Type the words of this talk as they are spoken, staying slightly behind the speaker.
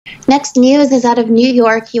Next news is out of New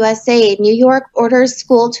York, USA. New York orders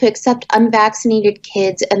school to accept unvaccinated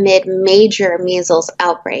kids amid major measles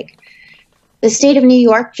outbreak. The state of New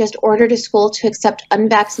York just ordered a school to accept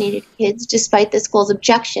unvaccinated kids despite the school's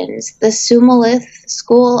objections. The Shulamith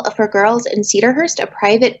School for Girls in Cedarhurst, a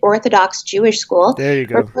private Orthodox Jewish school, there you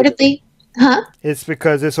go. Reportedly, It's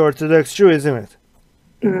because it's Orthodox Jewish, isn't it?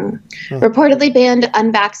 Reportedly banned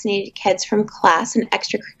unvaccinated kids from class and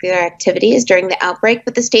extracurricular activities during the outbreak,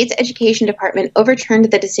 but the state's education department overturned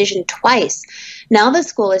the decision twice. Now the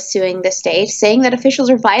school is suing the state, saying that officials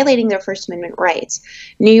are violating their First Amendment rights.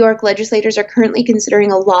 New York legislators are currently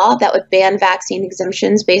considering a law that would ban vaccine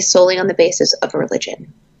exemptions based solely on the basis of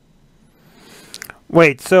religion.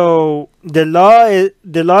 Wait, so the law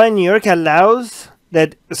in New York allows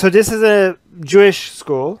that? So this is a Jewish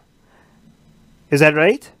school. Is that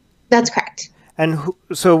right? That's correct. And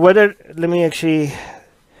so let me actually,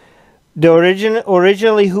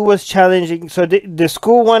 originally who was challenging? So the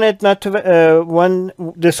school wanted not to,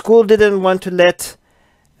 the school didn't want to let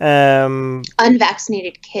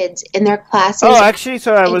unvaccinated kids in their classes. Oh, actually,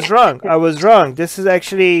 so I was wrong. This is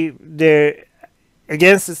actually, they're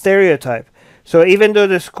against the stereotype. So even though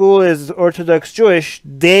the school is Orthodox Jewish,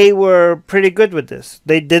 they were pretty good with this.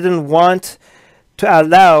 They didn't want to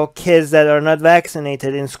allow kids that are not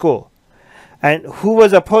vaccinated in school. And who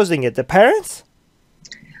was opposing it? The parents?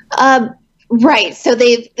 Right. So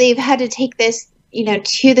they've had to take this,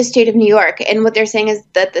 to the state of New York. And what they're saying is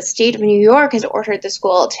that the state of New York has ordered the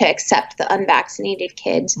school to accept the unvaccinated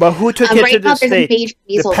kids. But who took it to the state?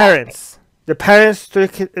 The parents. The parents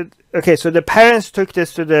took it. Okay, so the parents took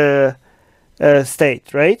this to the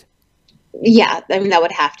state, right? Yeah, I mean, that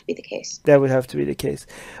would have to be the case. That would have to be the case.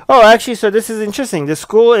 Oh, actually, so this is interesting. The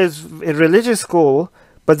school is a religious school,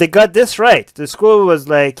 but they got this right. The school was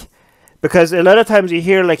like, because a lot of times you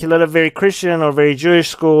hear like a lot of very Christian or very Jewish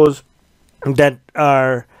schools that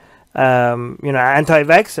are,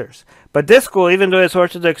 anti-vaxxers. But this school, even though it's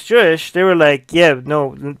Orthodox Jewish, they were like, yeah,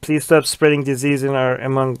 no, please stop spreading disease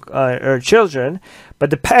among our children. But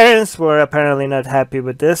the parents were apparently not happy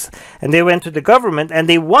with this, and they went to the government and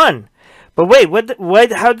they won. But wait,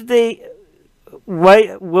 how did they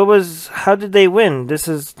win?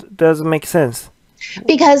 Doesn't make sense.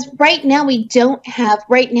 Because right now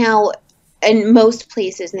in most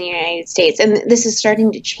places in the United States, and this is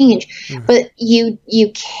starting to change, but you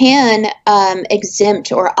can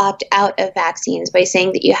exempt or opt out of vaccines by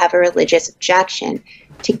saying that you have a religious objection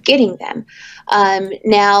to getting them.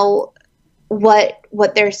 Now,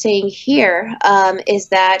 what they're saying here is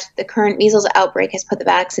that the current measles outbreak has put the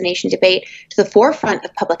vaccination debate to the forefront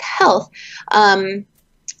of public health, and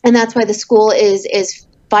that's why the school is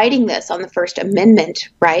fighting this on the First Amendment,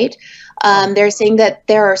 right? They're saying that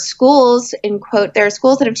there are schools, in quote, there are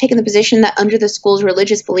schools that have taken the position that under the school's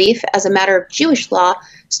religious belief, as a matter of Jewish law,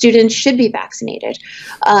 students should be vaccinated.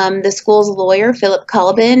 The school's lawyer, Philip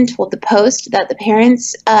Colbin, told the Post that the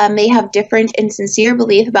parents may have different and sincere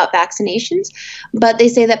belief about vaccinations, but they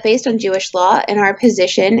say that based on Jewish law, and our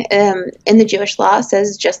position in the Jewish law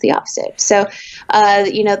says just the opposite. So,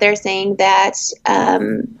 they're saying that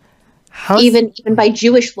even by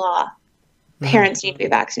Jewish law, parents need to be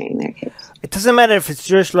vaccinating their kids. It doesn't matter if it's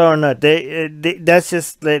Jewish law or not. That's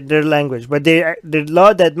just their language. But the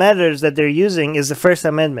law that matters that they're using is the First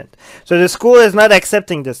Amendment. So the school is not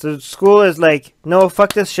accepting this. The school is like, no,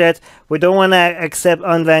 fuck this shit. We don't want to accept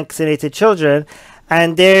unvaccinated children.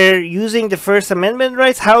 And they're using the First Amendment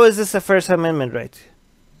rights. How is this a First Amendment right?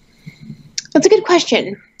 That's a good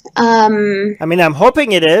question. I mean, I'm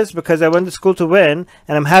hoping it is because I want the school to win,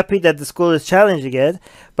 and I'm happy that the school is challenging it.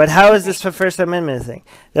 But how is this a First Amendment thing?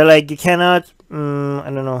 They're like, you cannot, I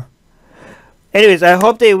don't know. Anyways, I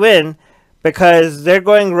hope they win because they're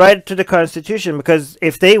going right to the Constitution. Because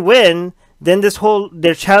if they win, then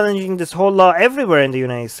they're challenging this whole law everywhere in the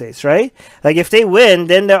United States, right? Like if they win,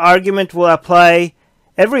 then their argument will apply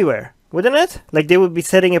everywhere, wouldn't it? Like they would be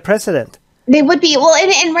setting a precedent. They would be. Well,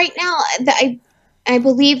 and right now, I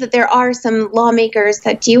believe that there are some lawmakers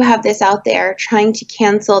that do have this out there trying to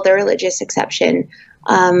cancel the religious exception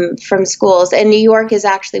from schools. And New York is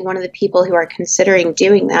actually one of the people who are considering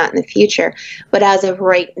doing that in the future. But as of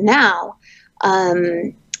right now,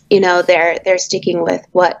 they're sticking with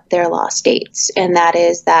what their law states. And that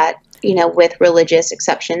is that, with religious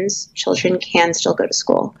exceptions, children can still go to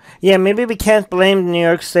school. Yeah, maybe we can't blame New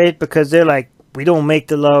York State because they're like, we don't make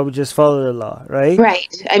the law, we just follow the law, right?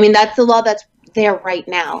 Right. I mean, that's the law that's there right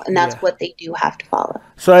now, and that's what they do have to follow.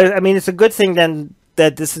 So I mean, it's a good thing then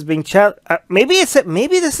that this is being challenged. Maybe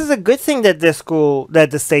this is a good thing that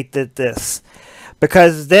the state did this,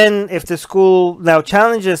 Because then if the school now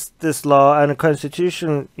challenges this law on a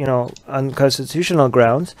constitution, on constitutional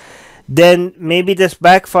grounds, then maybe this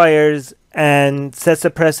backfires and sets a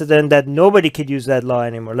precedent that nobody could use that law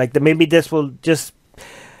anymore. Like maybe this will just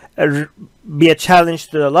be a challenge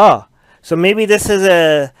to the law. So maybe this is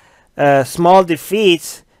a small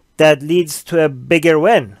defeat that leads to a bigger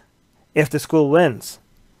win if the school wins.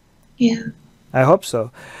 Yeah. I hope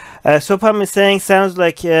so. Sopam is saying, sounds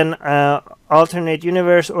like an alternate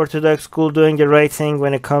universe, Orthodox school doing the right thing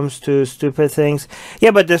when it comes to stupid things.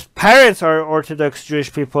 Yeah, but the parents are Orthodox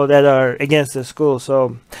Jewish people that are against the school,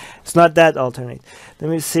 so it's not that alternate.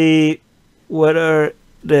 Let me see what are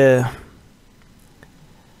the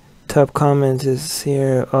top comment is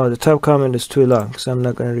here. Oh, the top comment is too long, so I'm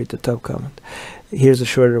not going to read the top comment. Here's a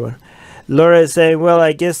shorter one. Laura is saying, well,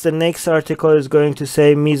 I guess the next article is going to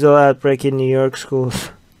say measles outbreak in New York schools.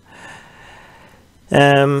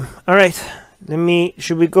 All right.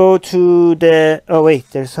 Should we go to the, oh wait,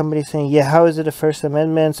 there's somebody saying, yeah, how is it the First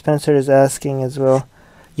Amendment? Spencer is asking as well.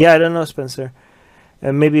 Yeah, I don't know, Spencer.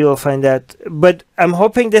 Maybe we'll find out. But I'm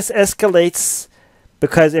hoping this escalates,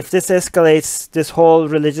 because if this escalates, this whole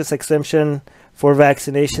religious exemption for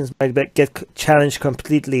vaccinations might get challenged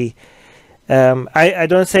completely. I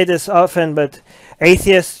don't say this often, but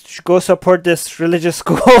atheists should go support this religious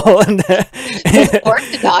school.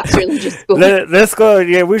 Orthodox religious school. Let's go.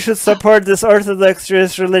 Yeah, we should support this Orthodox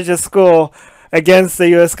Jewish religious school against the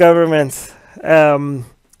U.S. government.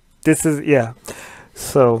 This is, yeah.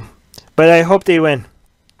 So, but I hope they win.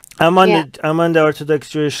 I'm on the Orthodox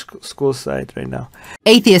Jewish school side right now.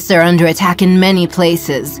 Atheists are under attack in many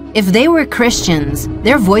places. If they were Christians,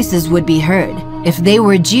 their voices would be heard. If they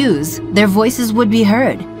were Jews, their voices would be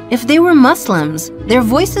heard. If they were Muslims, their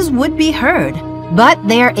voices would be heard. But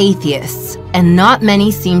they are atheists, and not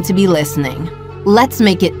many seem to be listening. Let's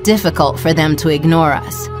make it difficult for them to ignore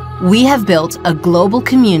us. We have built a global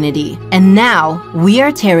community, and now we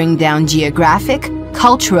are tearing down geographic,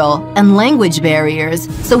 cultural, and language barriers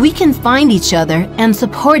so we can find each other and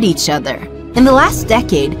support each other. In the last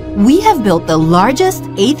decade, we have built the largest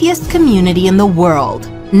atheist community in the world.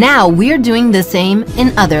 Now we're doing the same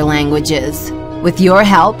in other languages. With your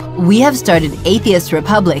help, we have started Atheist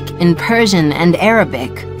Republic in Persian and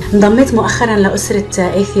Arabic. انضميت مؤخرا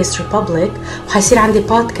لأسرة Atheist Republic وحيصير عندي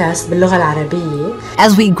بودكاست باللغة العربية.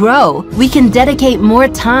 As we grow, we can dedicate more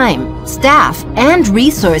time, staff, and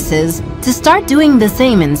resources to start doing the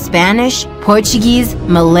same in Spanish, Portuguese,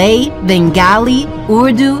 Malay, Bengali,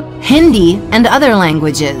 Urdu, Hindi, and other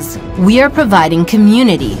languages. We are providing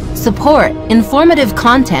community, support, informative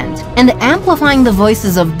content, and amplifying the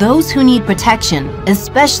voices of those who need protection,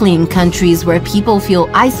 especially in countries where people feel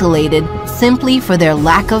isolated simply for their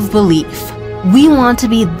lack of belief. We want to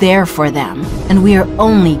be there for them, and we are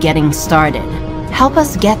only getting started. Help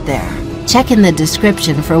us get there. Check in the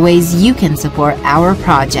description for ways you can support our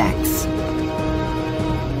projects.